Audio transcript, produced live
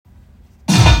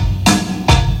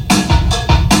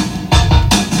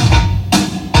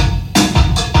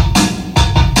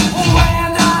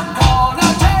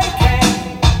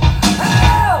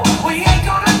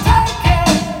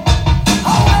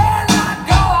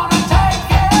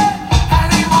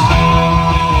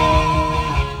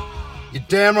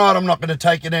Damn right I'm not going to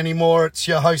take it anymore. It's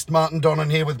your host Martin Donnan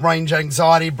here with Range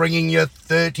Anxiety, bringing you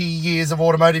 30 years of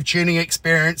automotive tuning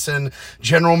experience and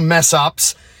general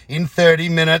mess-ups in 30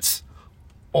 minutes.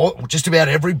 Or just about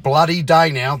every bloody day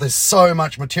now. There's so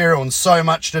much material and so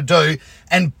much to do.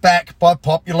 And back by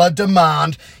popular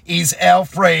demand is our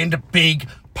friend Big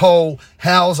Paul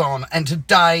Halzon. And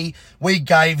today we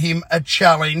gave him a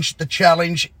challenge. The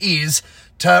challenge is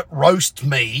to roast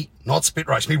me, not spit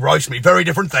roast me, very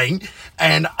different thing.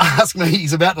 And ask me,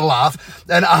 he's about to laugh,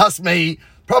 and ask me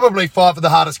probably 5 of the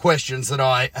hardest questions that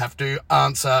I have to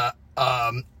answer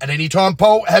at any time.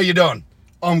 Paul, how you doing?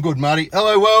 I'm good, Marty.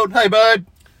 Hello, world. Hey, babe.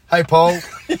 Hey, Paul.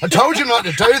 I told you not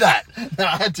to do that. No,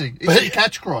 I had to. It's a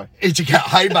catch cry. It's a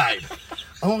hey, babe.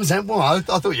 Oh, was that one? I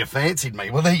thought you fancied me.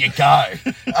 Well, there you go.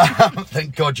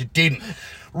 Thank God you didn't.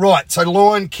 Right, so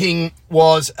Lion King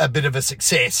was a bit of a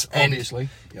success. Obviously.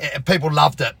 And people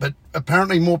loved it, but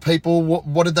apparently more people,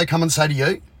 what did they come and say to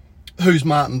you? Who's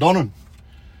Martin Donnan?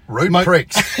 Rude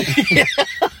pricks. Yeah,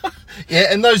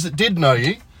 and those that did know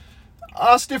you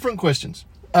asked different questions.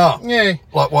 Oh. Yeah.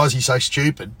 Like, why is he so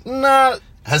stupid? Nah.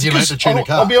 Has he learnt to tune a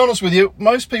car? I'll be honest with you,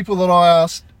 most people that I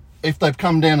asked if they've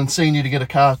come down and seen you to get a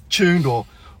car tuned or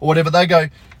whatever, they go,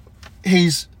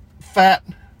 he's fat,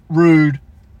 rude,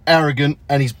 arrogant,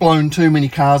 and he's blown too many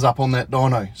cars up on that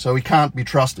dyno, so he can't be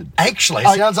trusted. Actually,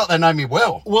 it sounds like they know me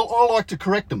well. Well, I like to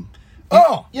correct them.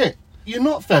 Oh. Yeah, you're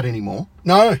not fat anymore.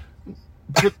 No.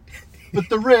 But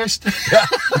the rest...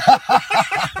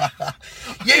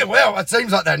 Yeah, well, it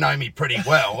seems like they know me pretty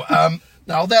well.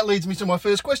 Now, that leads me to my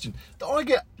first question. I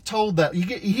get told that, you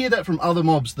hear that from other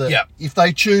mobs, that if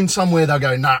they tune somewhere, they'll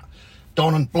go, nah,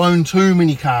 Donnan blown too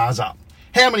many cars up.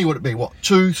 How many would it be? What,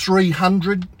 200,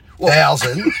 300?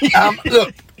 1,000.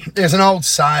 Look, there's an old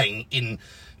saying in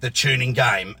the tuning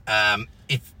game,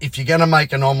 if you're going to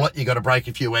make an omelette, you got to break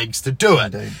a few eggs to do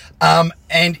it. Indeed.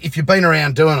 And if you've been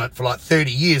around doing it for like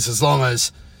 30 years, as long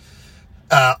as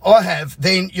I have,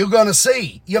 then you're going to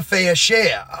see your fair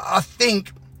share. I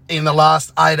think in the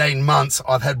last 18 months,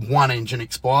 I've had one engine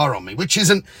expire on me, which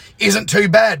isn't too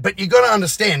bad. But you've got to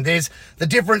understand, there's the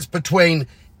difference between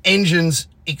engines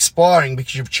expiring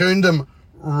because you've tuned them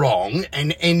wrong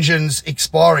and engines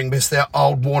expiring because they're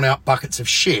old, worn-out buckets of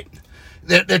shit.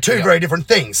 They're two very different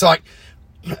things. Like,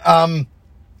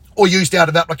 or used out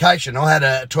of application. I had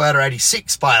a Toyota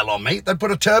 86 fail on me. They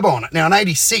put a turbo on it. Now, an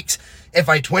 86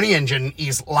 FA20 engine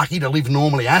is lucky to live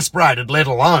normally aspirated, let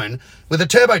alone with a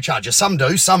turbocharger. Some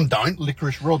do, some don't.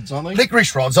 Licorice rods, aren't they?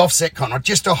 Licorice rods, offset kind of,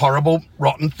 just a horrible,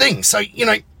 rotten thing. So, you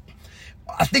know,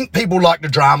 I think people like to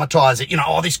dramatise it. You know,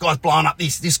 oh, this guy's blowing up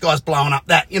this guy's blowing up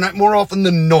that. You know, more often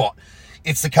than not,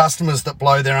 it's the customers that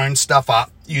blow their own stuff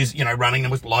up, running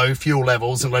them with low fuel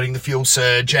levels and letting the fuel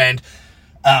surge and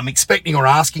expecting or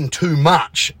asking too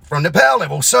much from the power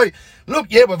level. So, look,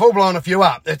 yeah, we've all blown a few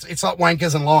up. It's like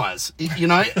wankers and liars, you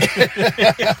know.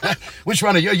 Which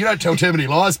one are you? You don't tell too many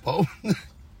lies, Paul.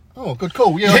 Oh, good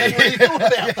call. Yeah, I hadn't really thought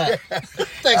about that.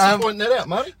 Thanks for pointing that out,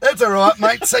 Marty. That's all right,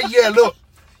 mate. So, yeah, look,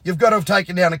 you've got to have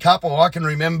taken down a couple. I can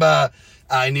remember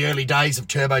in the early days of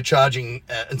turbocharging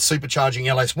and supercharging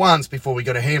LS1s before we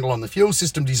got a handle on the fuel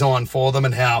system design for them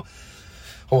and how,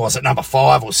 or was it number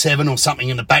 5 or 7 or something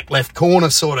in the back left corner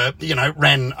sort of,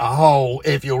 ran a whole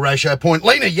air-fuel ratio point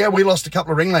leaner. Yeah, we lost a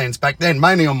couple of ringlands back then,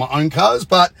 mainly on my own cars,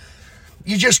 but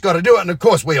you just got to do it. And, of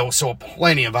course, we all saw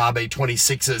plenty of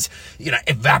RB26s,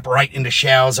 evaporate into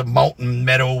showers of molten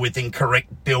metal with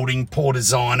incorrect building, poor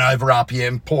design, over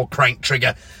RPM, poor crank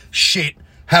trigger. Shit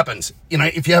happens.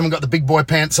 If you haven't got the big boy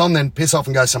pants on, then piss off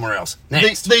and go somewhere else.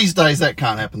 Next. These days, that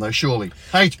can't happen, though, surely.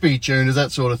 HP tuners,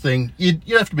 that sort of thing. You'd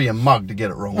have to be a mug to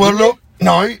get it wrong. Well, look,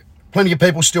 no, plenty of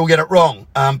people still get it wrong,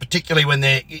 particularly when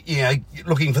they're,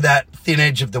 looking for that thin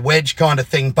edge of the wedge kind of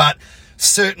thing. But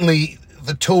certainly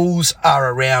the tools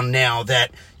are around now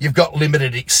that you've got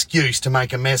limited excuse to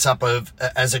make a mess up of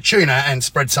as a tuner and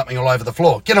spread something all over the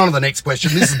floor. Get on to the next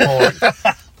question. This is boring.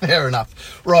 Fair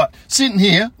enough. Right, sitting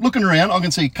here, looking around, I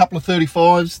can see a couple of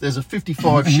 35s. There's a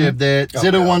 55 Chev there,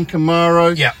 Z01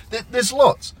 Camaro. Yeah. There's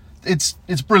lots. It's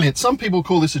brilliant. Some people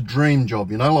call this a dream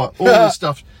job, like all this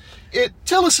stuff.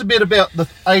 Tell us a bit about the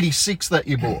 86 that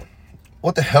you bought.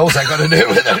 What the hell's that got to do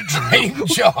with a dream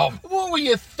job? What were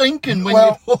you thinking when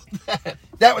you bought that?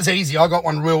 That was easy. I got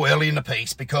one real early in the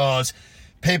piece because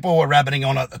people were rabbiting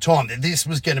on at the time that this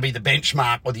was going to be the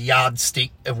benchmark or the yardstick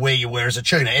of where you were as a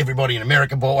tuner. Everybody in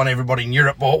America bought one, everybody in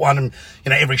Europe bought one, and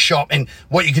every shop. And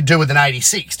what you could do with an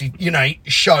 86,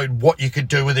 showed what you could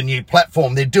do with a new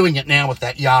platform. They're doing it now with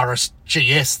that Yaris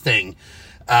GS thing,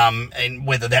 and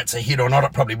whether that's a hit or not,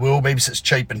 it probably will be because it's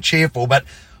cheap and cheerful. But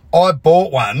I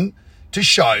bought one to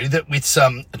show that with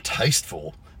some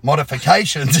tasteful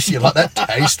modifications. You like that?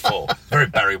 Tasteful. Very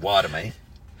Barry White of me.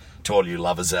 To all you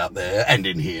lovers out there and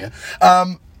in here.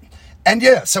 And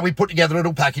yeah, so we put together a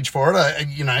little package for it.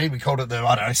 You know, we called it the,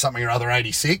 I don't know, something or other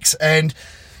 86. And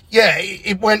yeah,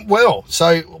 it went well.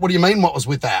 So what do you mean what was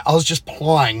with that? I was just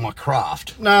plying my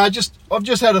craft. No, I've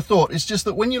just had a thought. It's just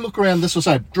that when you look around, this was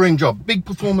a dream job. Big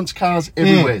performance cars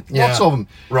everywhere. Lots of them.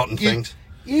 Rotten things.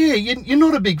 Yeah, you're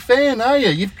not a big fan, are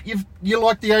you? You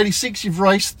like the 86. You've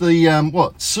raced the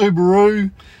Subaru.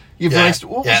 You've raced.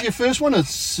 What was your first one? A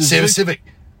Civic.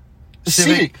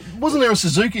 Civic. Wasn't there a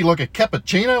Suzuki like a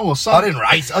Cappuccino or something? I didn't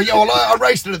race. Oh yeah, well I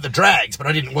raced it at the drags,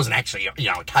 but it wasn't actually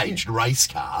a caged race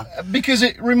car. Because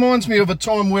it reminds me of a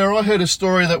time where I heard a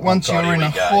story that once you were in a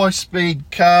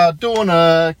high-speed car doing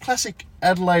a classic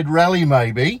Adelaide rally,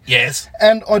 maybe. Yes.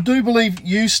 And I do believe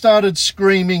you started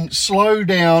screaming, "Slow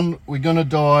down! We're gonna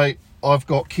die! I've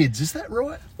got kids." Is that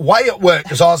right? Way at work,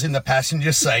 because I was in the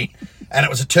passenger seat, and it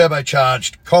was a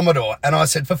turbocharged Commodore, and I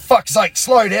said, "For fuck's sake,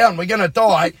 slow down! We're gonna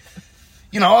die."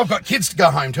 You know, I've got kids to go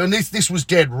home to, and this was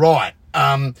dead right,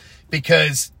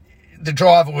 because the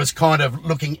driver was kind of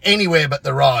looking anywhere but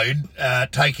the road,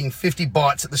 taking 50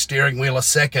 bites at the steering wheel a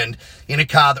second in a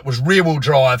car that was rear-wheel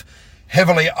drive,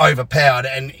 heavily overpowered,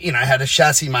 and, you know, had a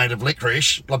chassis made of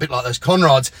licorice, a bit like those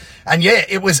Conrods. And yeah,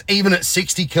 it was, even at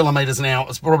 60 kilometres an hour, it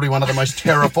was probably one of the most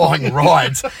terrifying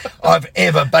rides I've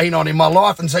ever been on in my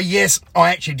life. And so, yes,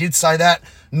 I actually did say that.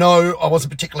 No, I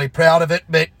wasn't particularly proud of it,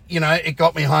 but, you know, it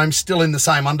got me home still in the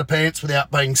same underpants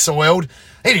without being soiled.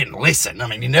 He didn't listen. I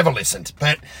mean, he never listened,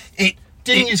 but it...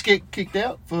 Didn't you just get kicked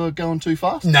out for going too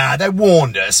fast? Nah, they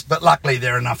warned us, but luckily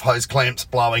there are enough hose clamps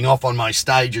blowing off on most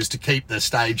stages to keep the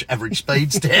stage average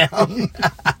speeds down.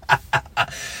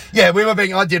 Yeah,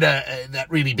 I did that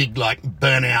really big, like,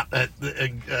 burnout at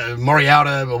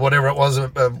Morialta or whatever it was,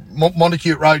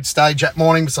 Montacute Road stage that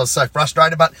morning because I was so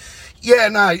frustrated. But, yeah,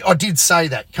 no, I did say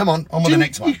that. Come on with the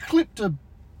next one. You clipped a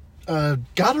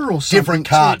gutter or something? Different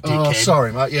car, dickhead. Oh,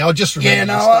 sorry, mate. Yeah, I just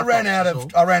remember. Yeah, no, I ran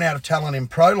out of talent in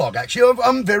prologue. Actually,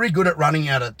 I'm very good at running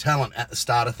out of talent at the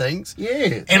start of things.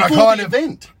 Yeah, and I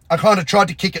kind of tried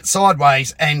to kick it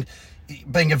sideways, and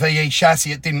being a VE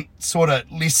chassis, it didn't sort of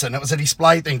listen. It was a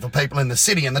display thing for people in the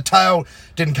city, and the tail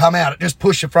didn't come out. It just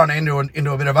pushed the front end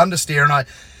into a bit of understeer, and I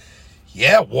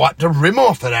wiped a rim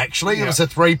off it, actually. Yeah. It was a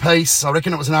three-piece, I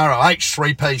reckon it was an ROH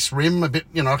three-piece rim, a bit,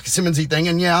 you know, like a Simmonsy thing,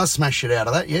 and yeah, I smashed it out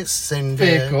of that, yes. And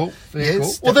Fair cool.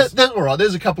 Well, that's all right.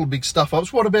 There's a couple of big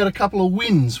stuff-ups. What about a couple of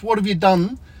wins? What have you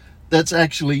done that's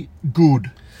actually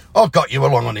good? I've got you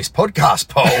along on this podcast,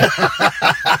 Paul.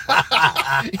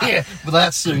 Yeah, but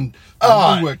that's soon.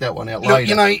 We'll work that one out later. Look,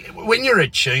 you know, when you're a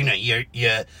tuner,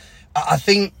 I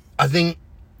think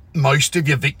most of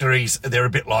your victories, they're a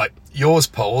bit like yours,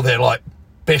 Paul. They're like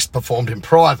best performed in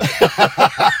private.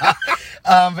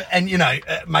 And, you know,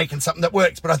 making something that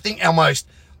works. But I think our most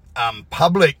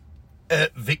public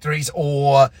victories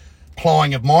or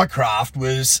plying of my craft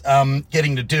was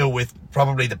getting to deal with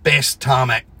probably the best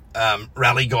tarmac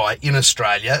rally guy in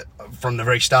Australia from the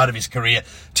very start of his career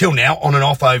till now, on and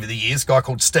off over the years, a guy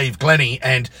called Steve Glennie,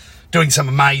 and doing some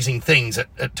amazing things at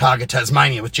Targa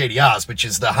Tasmania with GTRs, which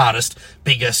is the hardest,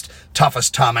 biggest,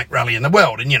 toughest tarmac rally in the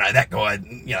world. And, you know, that guy,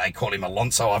 you know, they call him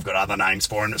Alonso. I've got other names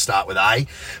for him that start with A.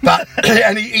 But,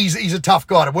 and he's a tough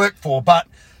guy to work for, but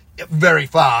very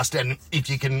fast. And if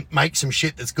you can make some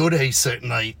shit that's good, he's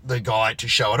certainly the guy to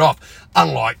show it off.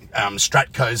 Unlike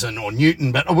Stratcozen or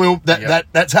Newton, but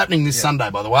that's happening this Sunday,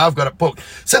 by the way. I've got it booked.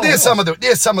 So there's some of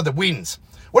the wins.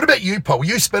 What about you, Paul?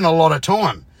 You spent a lot of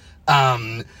time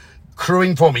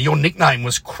crewing for me. Your nickname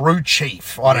was Crew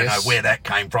Chief. I don't know where that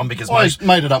came from, because I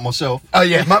made it up myself. Oh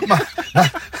yeah, most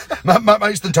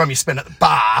of the time you spend at the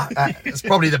bar. It's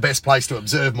probably the best place to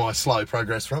observe my slow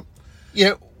progress from.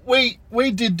 Yeah, we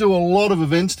did do a lot of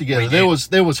events together.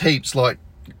 There was heaps, like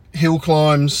hill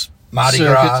climbs, Mardi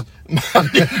Gras.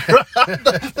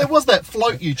 There was that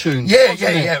float you tuned. Yeah.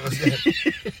 It was,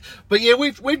 But yeah,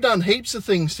 we've done heaps of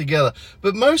things together.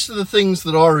 But most of the things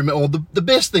that I remember, or the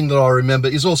best thing that I remember,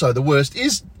 is also the worst.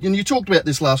 And you talked about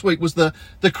this last week, was the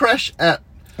crash at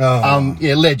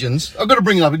Legends. I've got to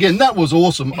bring it up again. That was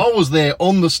awesome. I was there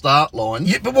on the start line.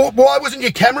 Yeah, but why wasn't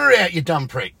your camera out, you dumb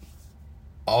prick?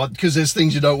 Oh, because there's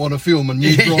things you don't want to film, and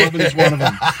you driving is one of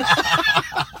them.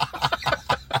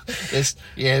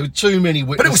 Yeah, too many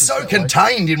witnesses. But it was so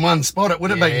contained in one spot. It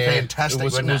would have been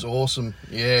fantastic, It was awesome.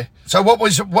 Yeah. So what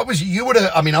was you would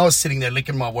have? I mean, I was sitting there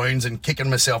licking my wounds and kicking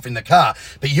myself in the car,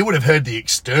 but you would have heard the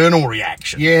external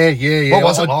reaction. Yeah. What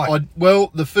was it like?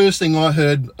 Well, the first thing I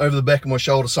heard over the back of my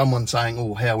shoulder, someone saying,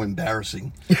 "Oh, how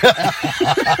embarrassing!"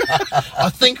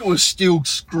 I think it was still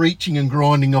screeching and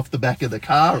grinding off the back of the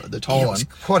car at the time. Yeah, it was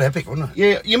quite epic, wasn't it?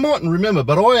 Yeah, you mightn't remember,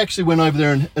 but I actually went over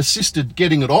there and assisted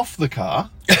getting it off the car.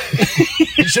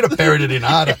 You should have buried it in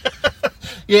harder.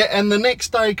 Yeah, and the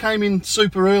next day came in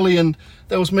super early, and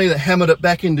that was me that hammered it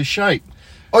back into shape.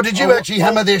 Oh, did you actually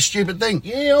hammer their stupid thing?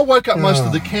 Yeah, I woke up most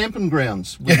of the camping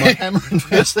grounds with my hammering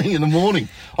first thing in the morning.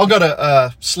 I got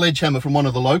a sledgehammer from one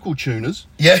of the local tuners.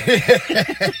 Yeah.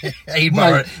 He'd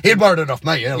borrowed it off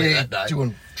me earlier that day.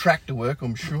 Doing tractor work,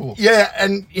 I'm sure. Yeah,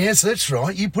 and yes, that's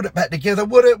right. You put it back together.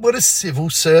 What a civil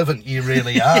servant you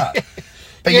really are.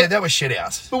 But yeah, that was shit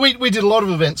house. But we did a lot of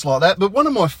events like that. But one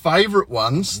of my favourite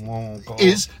ones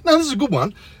this is a good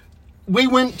one. We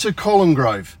went to Colin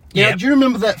Grove. Now, do you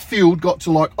remember that field got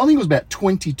to I think it was about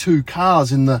 22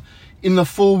 cars in the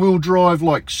four-wheel drive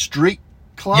street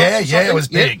class? Yeah, it was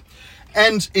big.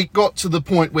 And it got to the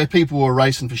point where people were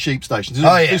racing for sheep stations.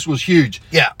 This was huge.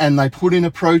 Yeah. And they put in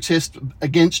a protest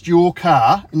against your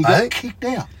car and you got kicked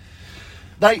out.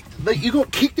 You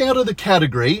got kicked out of the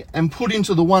category and put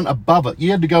into the one above it.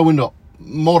 You had to go into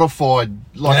modified,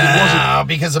 it wasn't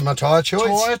because of my tyre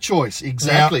choice. Tyre choice,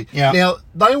 exactly. Yeah. Now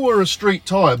they were a street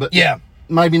tyre, but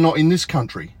maybe not in this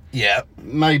country. Yeah.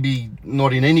 Maybe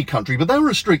not in any country, but they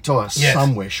were a street tyre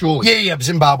somewhere, surely. Yeah,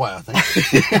 Zimbabwe, I think.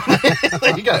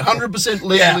 There you go, 100%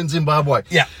 legal in Zimbabwe.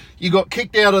 Yeah. You got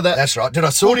kicked out of that. That's right. Did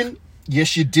I sort in?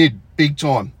 Yes, you did, big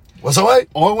time. Was I?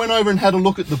 I went over and had a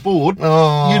look at the board.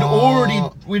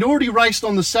 Oh. We'd already raced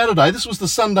on the Saturday. This was the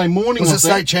Sunday morning. Was it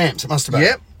state champs? It must have been.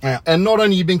 Yep. Yeah. And not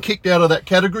only you been kicked out of that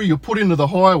category, you're put into the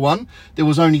higher one. There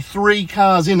was only 3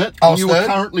 cars in it, and you were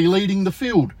currently leading the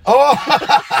field. Oh.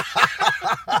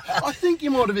 I think you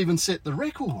might have even set the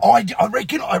record. I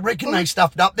reckon they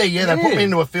stuffed up there. Yeah, they put me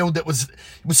into a field that was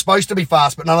supposed to be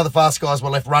fast, but none of the fast guys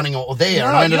were left running or there,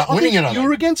 and I ended up winning it. You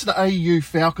were against the AU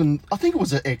Falcon. I think it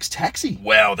was an ex-taxi.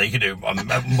 Well, they could do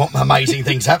amazing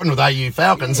things happen with AU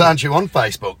Falcons, aren't you, on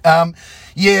Facebook?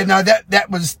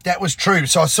 That was true.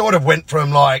 So I sort of went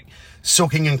from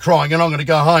sulking and crying, and I'm going to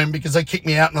go home because they kicked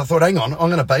me out, and I thought, hang on, I'm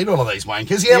going to beat all of these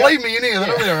wankers. Yeah, leave me in here.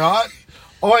 That'll be all right.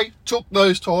 I took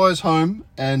those tyres home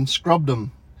and scrubbed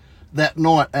them that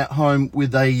night at home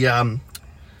with a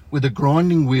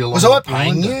grinding wheel. Was I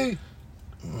paying you?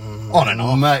 On and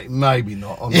off. Maybe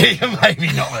not. Maybe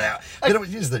not without. But it was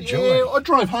just the joy. Yeah, I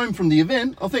drove home from the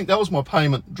event. I think that was my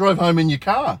payment. Drove home in your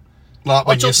car. Like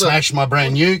when you smashed my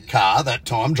brand new car that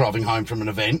time, driving home from an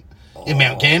event in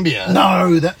Mount Gambier.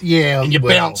 No, and you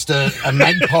bounced a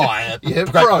magpie, a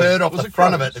great bird off the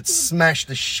front of it that smashed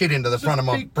the shit into the front of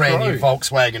my brand new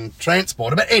Volkswagen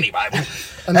Transporter. But anyway,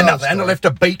 and I left a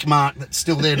beak mark that's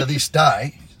still there to this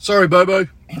day. Sorry, Bobo.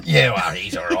 Yeah, well,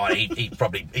 he's all right.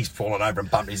 He's fallen over and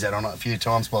bumped his head on it a few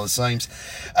times by the seams.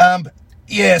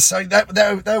 So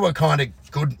they were kind of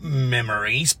good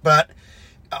memories, but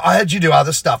I had you do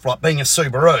other stuff, like being a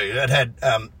Subaru. It had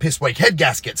piss weak head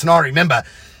gaskets, and I remember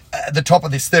at the top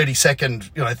of this 32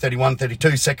 second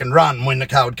run, when the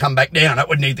car would come back down, it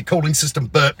would need the cooling system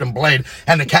burped and bled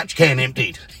and the catch can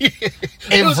emptied.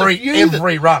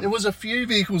 Every run. There was a few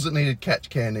vehicles that needed catch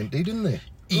can emptied, didn't there?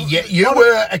 Yeah, you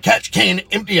were a catch can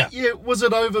emptier. Yeah, was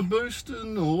it over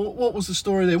boosting, or what was the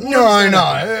story there?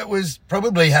 No, it was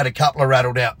probably had a couple of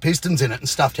rattled out pistons in it and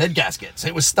stuffed head gaskets.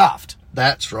 It was stuffed.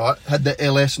 That's right. Had the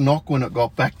LS knock when it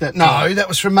got back that No, time. that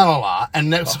was from Malala,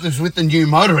 and that was with the new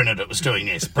motor in it. It was doing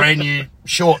this. Brand new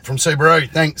short from Subaru.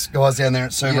 Thanks, guys down there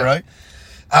at Subaru.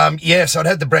 So it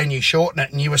had the brand new short in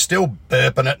it, and you were still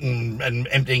burping it and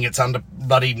emptying its under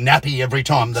bloody nappy every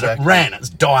time that it ran. Its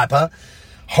diaper.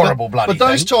 Horrible bloody But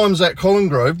those thing. times at Colin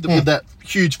Grove, with that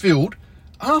huge field,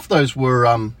 half those were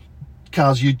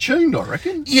cars you'd tuned, I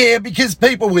reckon. Yeah, because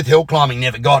people with hill climbing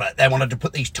never got it. They wanted to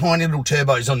put these tiny little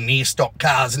turbos on near stock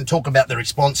cars and talk about the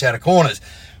response out of corners.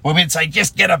 Well, we'd say,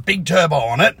 just get a big turbo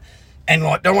on it and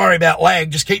don't worry about lag,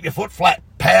 just keep your foot flat,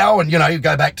 pow, and you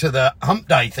go back to the hump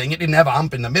day thing. It didn't have a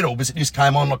hump in the middle because it just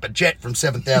came on like a jet from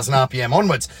 7,000 RPM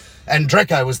onwards. And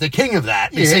Dreco was the king of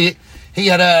that. You see, he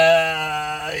had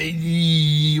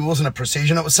it wasn't a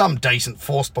Precision, it was some decent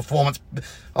forced performance. It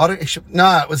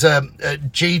was a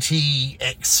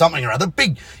GTX something or other,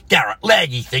 big Garrett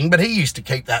laggy thing, but he used to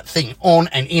keep that thing on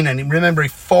and in, and remember he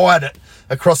fired it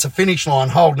across the finish line,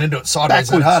 holding into it sideways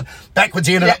and hard. Backwards,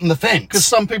 he ended up in the fence. Because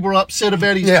some people were upset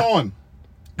about his time.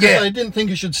 Yeah. They didn't think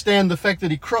he should stand the fact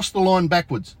that he crossed the line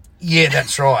backwards. Yeah,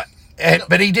 that's right.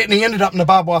 But he didn't. He ended up in a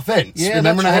barbed wire fence. Yeah,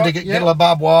 remember? And I that's had to right. get a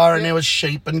barbed wire, and there was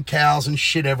sheep and cows and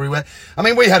shit everywhere. I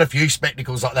mean, we had a few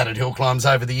spectacles like that at Hill Climbs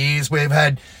over the years. We've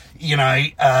had,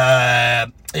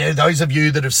 those of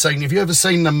you that have seen. Have you ever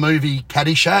seen the movie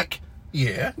Caddyshack?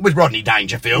 Yeah. With Rodney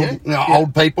Dangerfield. Yeah, You know, yeah.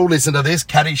 Old people listen to this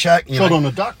Caddyshack. Shot on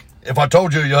a duck. If I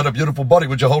told you you had a beautiful body,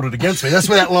 would you hold it against me? That's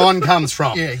where that line comes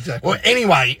from. Yeah, exactly. Well,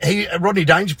 anyway, Rodney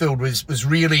Dangerfield was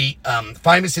really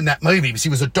famous in that movie because he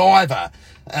was a diver,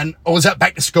 or was that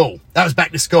Back to School? That was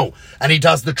Back to School, and he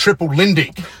does the triple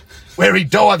Lindig, where he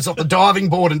dives off the diving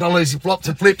board and does his flops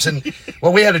and flips. And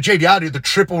well, we had a GDR do the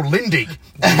triple Lindig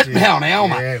at Mount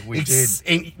Alma. Yeah, we did.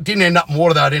 It didn't end up in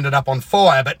water though; it ended up on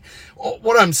fire. But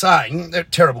what I'm saying, a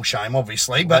terrible shame,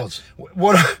 obviously. But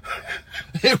what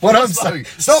I'm saying,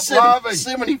 stop laughing.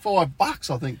 $75,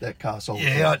 I think that car sold.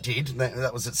 Yeah, I did.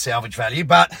 That was at salvage value.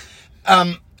 But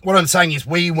what I'm saying is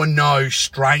we were no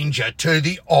stranger to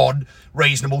the odd,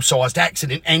 reasonable sized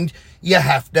accident. And you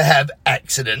have to have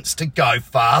accidents to go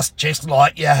fast, just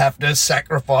like you have to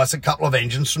sacrifice a couple of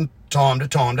engines from time to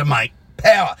time to make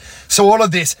power. So all of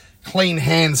this clean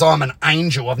hands, I'm an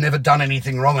angel, I've never done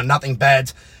anything wrong and nothing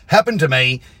bad's happened to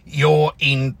me, you're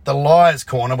in the liar's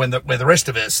corner where the rest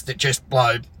of us that just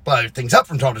blow things up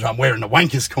from time to time, we're in the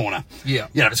wanker's corner. Yeah.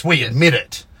 It's we admit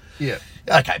it. Yeah.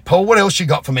 Okay, Paul, what else you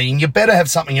got for me? And you better have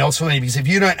something else for me, because if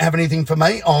you don't have anything for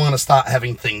me, I'm going to start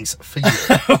having things for you.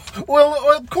 Well,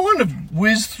 I've kind of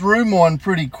whizzed through mine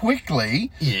pretty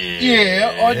quickly.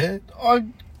 Yeah. I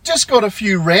just got a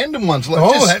few random ones.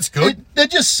 That's good. They're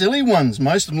just silly ones,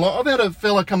 most of them. Like, I've had a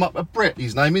fella come up, Brett,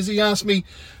 his name is, he asked me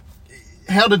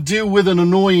how to deal with an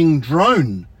annoying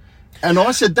drone. And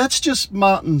I said, that's just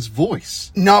Martin's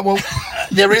voice. No, well,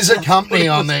 there is a company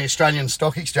on the Australian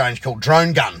Stock Exchange called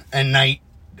Drone Gun, and they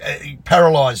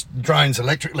paralysed drones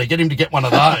electrically. Get him to get one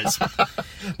of those.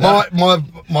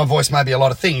 My voice may be a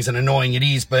lot of things, and annoying it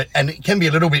is, and it can be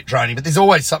a little bit drony, but there's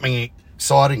always something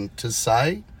exciting to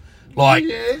say. Like,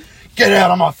 get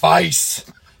out of my face.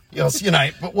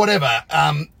 But whatever.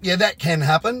 That can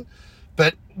happen.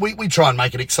 But we try and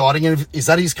make it exciting. And is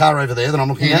that his car over there that I'm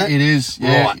looking at? It is.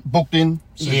 Yeah. Right. Booked in.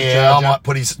 Yeah, I might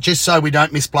put just so we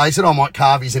don't misplace it, I might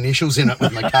carve his initials in it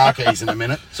with my car keys in a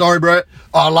minute. Sorry, Brett.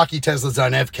 Oh, lucky Teslas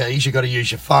don't have keys. You've got to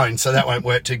use your phone, so that won't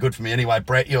work too good for me anyway.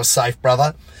 Brett, you're safe,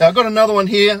 brother. Now, I've got another one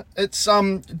here. It's,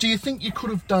 do you think you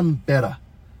could have done better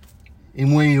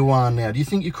in where you are now? Do you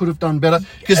think you could have done better?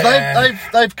 Because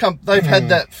they've had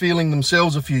that feeling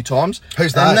themselves a few times.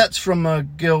 Who's that? And that's from a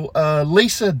girl,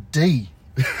 Lisa D.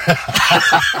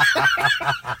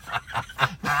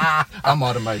 I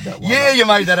might have made that one. Yeah, you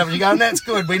made that up. You go, and that's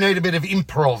good. We need a bit of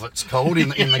improv, it's called, in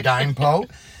the game, Paul.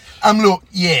 Look,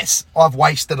 yes, I've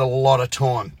wasted a lot of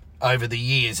time over the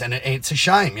years, and it's a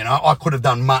shame, I could have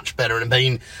done much better and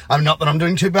not that I'm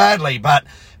doing too badly, but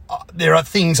there are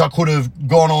things I could have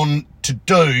gone on to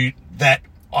do that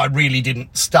I really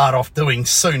didn't start off doing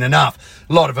soon enough.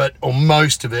 A lot of it, or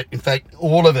most of it, in fact,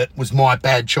 all of it was my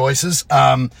bad choices.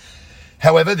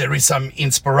 However, there is some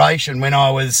inspiration when I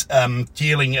was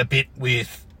dealing a bit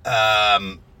with a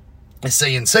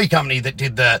CNC company that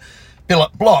did the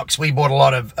billet blocks. We bought a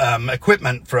lot of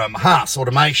equipment from Haas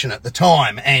Automation at the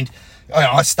time, and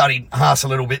I studied Haas a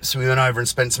little bit, so we went over and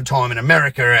spent some time in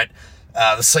America at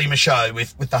the SEMA show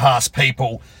with the Haas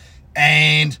people.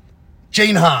 And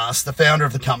Gene Haas, the founder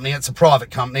of the company, it's a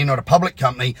private company, not a public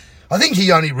company, I think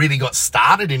he only really got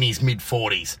started in his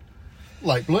mid-40s.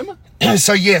 Late bloomer.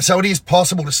 So it is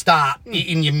possible to start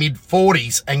in your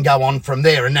mid-40s and go on from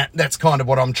there, and that's kind of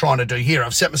what I'm trying to do here.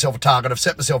 I've set myself a target, I've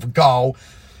set myself a goal.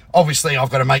 Obviously, I've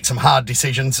got to make some hard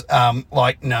decisions,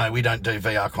 like, no, we don't do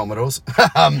VR Commodores.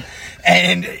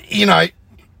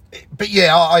 But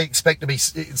yeah, I expect to be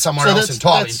somewhere else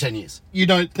entirely in 10 years. You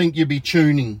don't think you'll be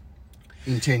tuning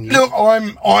in 10 years? Look,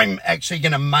 I'm actually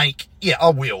going to make, I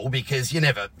will, because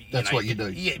That's what you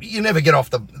do. You never get off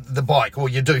the bike, or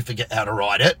you do forget how to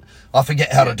ride it. I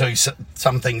forget how to do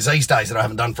some things these days that I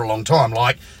haven't done for a long time,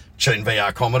 like tune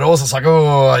VR Commodores. It's like,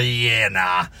 I've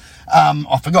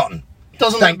forgotten.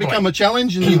 Doesn't that become a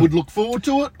challenge and you would look forward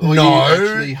to it? Or No. you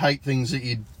actually hate things that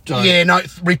you don't? Yeah, no,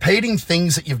 repeating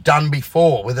things that you've done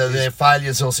before, whether they're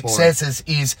failures or successes,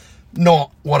 is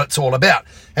not what it's all about.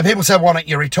 And people say, why don't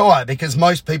you retire? Because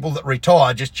most people that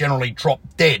retire just generally drop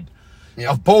dead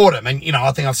of boredom. And,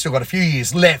 I think I've still got a few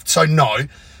years left. So no,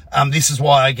 this is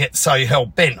why I get so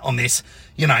hell-bent on this,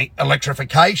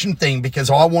 electrification thing, because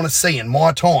I want to see in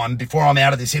my time, before I'm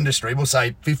out of this industry, we'll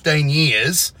say 15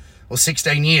 years or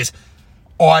 16 years,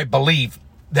 I believe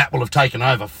that will have taken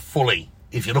over fully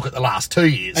if you look at the last 2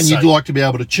 years. And you'd like to be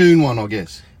able to tune one, I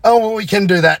guess. Oh, well, we can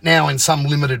do that now in some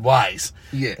limited ways.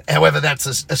 Yeah. However, that's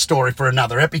a story for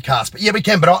another Epicast. But yeah, we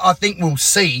can. But I think we'll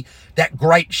see that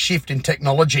great shift in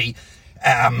technology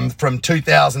from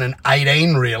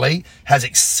 2018 really has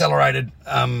accelerated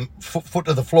foot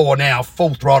to the floor now,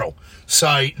 full throttle.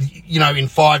 So, you know, in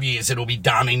 5 years it'll be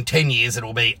done. In 10 years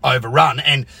it'll be overrun.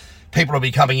 And people will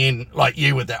be coming in like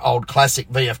you with their old classic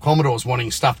VF Commodores wanting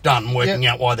stuff done and working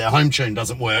out why their home tune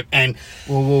doesn't work. And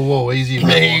whoa, easy.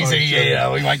 easy,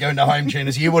 yeah. We won't go into home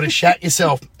tuners. You would have shat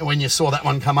yourself when you saw that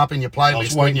one come up in your playlist. I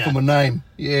was waiting for my name.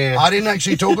 Yeah. I didn't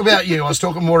actually talk about you. I was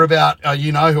talking more about,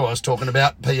 you know who I was talking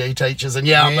about, PE teachers. And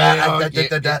no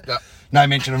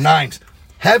mention of names.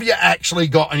 Have you actually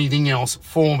got anything else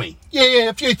for me? Yeah,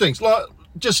 a few things. Like,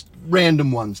 just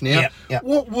random ones now. Yep.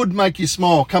 What would make you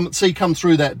smile? Come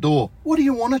through that door. What do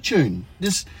you want to tune?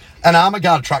 Just an armour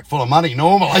guard truck full of money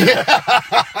normally.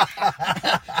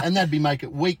 And that'd be make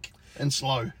it weak and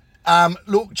slow.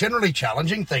 Look, generally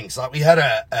challenging things. Like we had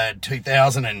a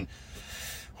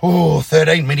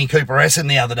 2013 Mini Cooper S in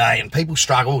the other day, and people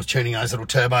struggle with tuning those little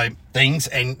turbo things,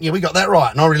 and yeah, we got that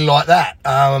right, and I really like that.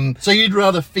 So you'd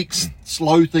rather fix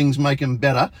slow things, make them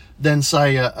better, than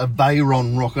say a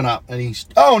Veyron rocking up and he's...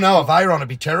 Oh no, a Veyron would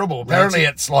be terrible. Apparently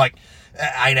it's like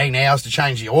 18 hours to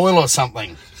change the oil or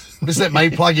something. Just let me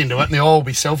plug into it and the oil will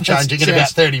be self-changing in about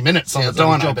 30 minutes on the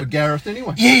dyno. Job for Gareth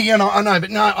anyway. Yeah, I know,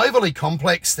 but no, overly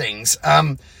complex things,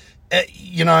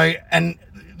 you know, and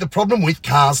the problem with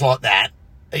cars like that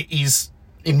is,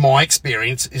 in my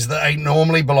experience, is that they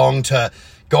normally belong to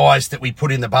guys that we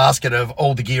put in the basket of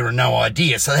all the gear and no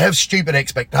idea. So they have stupid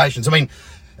expectations. I mean,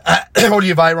 all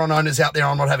you Veyron owners out there,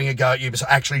 I'm not having a go at you, because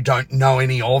I actually don't know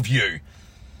any of you.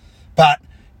 But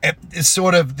it's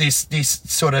sort of this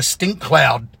sort of stink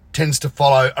cloud tends to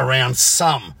follow around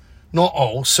some, not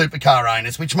all, supercar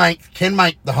owners, which can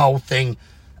make the whole thing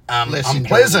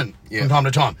unpleasant from time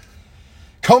to time.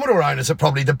 Commodore owners are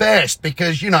probably the best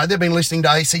because, you know, they've been listening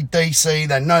to AC/DC,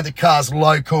 they know the car's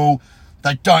local,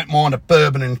 they don't mind a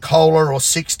bourbon and cola or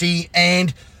 60,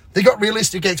 and they've got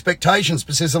realistic expectations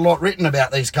because there's a lot written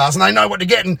about these cars and they know what to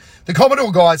get, and the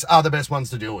Commodore guys are the best ones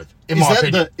to deal with, in my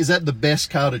opinion. Is that the best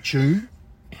car to tune?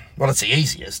 Well, it's the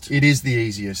easiest. It is the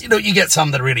easiest. You know, you get some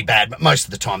that are really bad, but most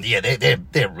of the time, yeah, they're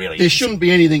really There easy. shouldn't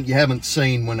be anything you haven't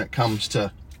seen when it comes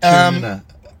to tuning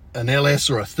an LS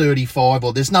or a 35,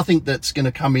 or there's nothing that's going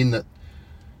to come in that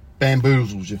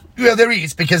bamboozles you. Well, there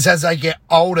is, because as they get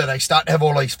older, they start to have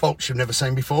all these faults you've never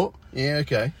seen before. Yeah,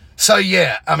 okay. So,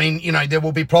 yeah, I mean, you know, there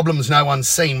will be problems no one's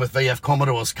seen with VF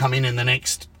Commodores come in the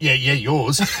next,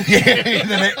 yours, in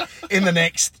the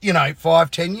next,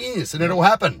 5-10 years, and it'll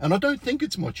happen. And I don't think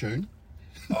it's my tune.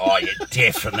 Oh, yeah,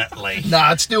 definitely.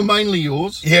 No, it's still mainly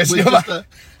yours. Yeah,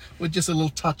 with just a little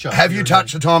touch up. Have you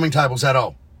touched the timing tables at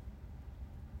all?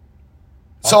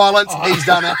 Silence, he's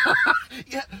done it.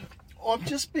 Yeah, I've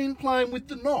just been playing with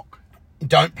the knock.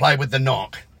 Don't play with the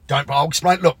knock. I'll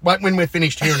explain. Look, when we're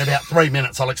finished here in about 3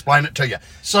 minutes, I'll explain it to you.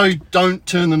 So don't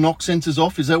turn the knock sensors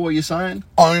off, is that what you're saying?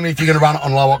 Only if you're going to run it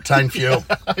on low octane fuel.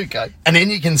 Okay. And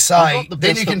then you can say,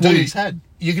 then you can do the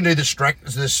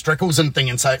Streckelsen thing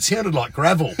and say it sounded like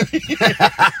gravel.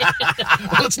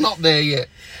 Well, it's not there yet.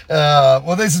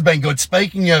 Well, this has been good.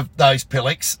 Speaking of those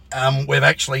pillocks, we've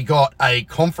actually got a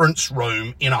conference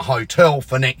room in a hotel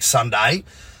for next Sunday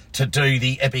to do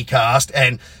the Epicast,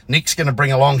 and Nick's going to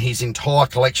bring along his entire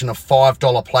collection of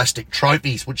 $5 plastic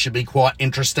trophies, which should be quite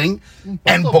interesting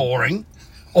and boring,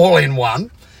 all in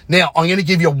one. Now, I'm going to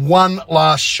give you one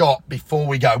last shot before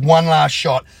we go. One last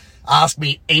shot. Ask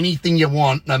me anything you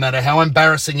want, no matter how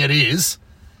embarrassing it is.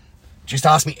 Just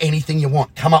ask me anything you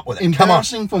want. Come up with it.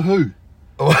 Embarrassing for who?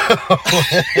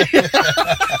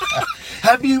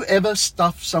 Have you ever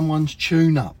stuffed someone's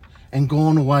tune up and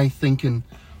gone away thinking,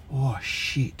 oh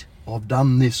shit, I've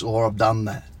done this or I've done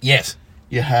that? Yes.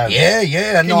 You have?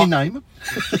 Yeah. Can you name him?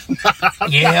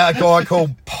 Yeah, a guy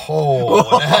called Paul.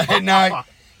 No,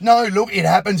 look, it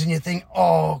happens and you think,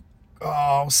 oh,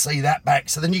 I'll see that back.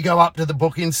 So then you go up to the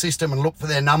booking system and look for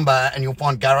their number, and you'll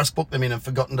find Gareth's booked them in and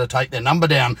forgotten to take their number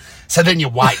down. So then you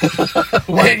wait.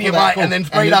 And then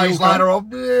 3 days later,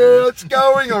 it's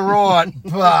going all right.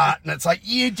 But, and it's like,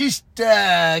 you just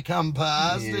come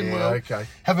past and we'll have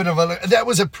a bit of a look. That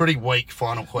was a pretty weak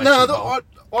final question. No,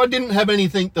 I didn't have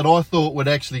anything that I thought would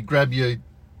actually grab you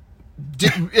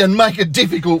and make it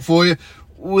difficult for you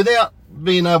without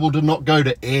being able to not go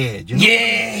to air. Do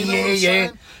you know what I'm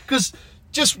saying? Because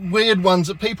just weird ones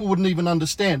that people wouldn't even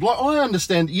understand. Like, I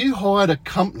understand that you hired a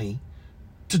company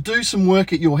to do some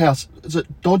work at your house. Is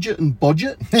it Dodge It and Bodge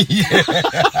It? Yeah.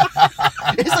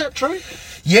 Is that true?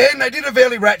 Yeah, and they did a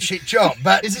fairly rat shit job,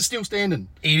 but Is it still standing?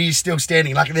 it is still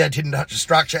standing. Luckily, they didn't touch the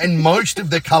structure, and most of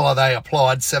the colour they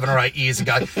applied 7 or 8 years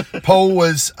ago. Paul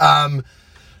was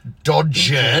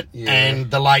Dodgett, yeah.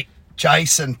 and the late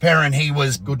Jason Perrin, he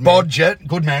was Bodgett.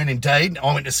 Good man indeed.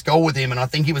 I went to school with him, and I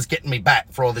think he was getting me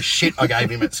back for all the shit I gave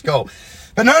him at school.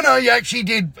 But no, you actually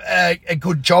did a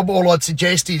good job. All I'd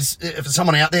suggest is, for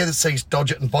someone out there that sees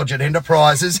Dodgett and Bodgett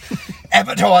Enterprises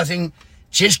advertising,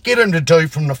 just get them to do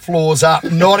from the floors up,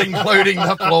 not including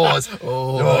the floors.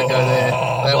 Oh, don't go there.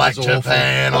 That Black was awful.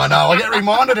 Japan, I know. I get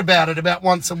reminded about it about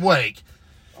once a week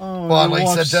by my Lisa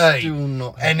wife's D. still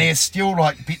not And there's still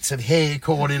like bits of hair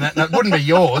caught in it. And it wouldn't be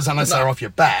yours unless they're off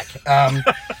your back.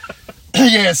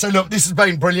 Yeah, so look, this has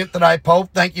been brilliant today, Paul.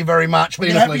 Thank you very much. We're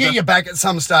Been going a to have to get pleasure. you back at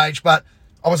some stage, but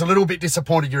I was a little bit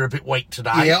disappointed you're a bit weak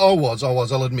today. Yeah, I was.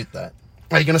 I'll admit that.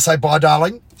 Are you going to say bye,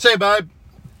 darling? See you, babe.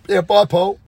 Yeah, bye, Paul.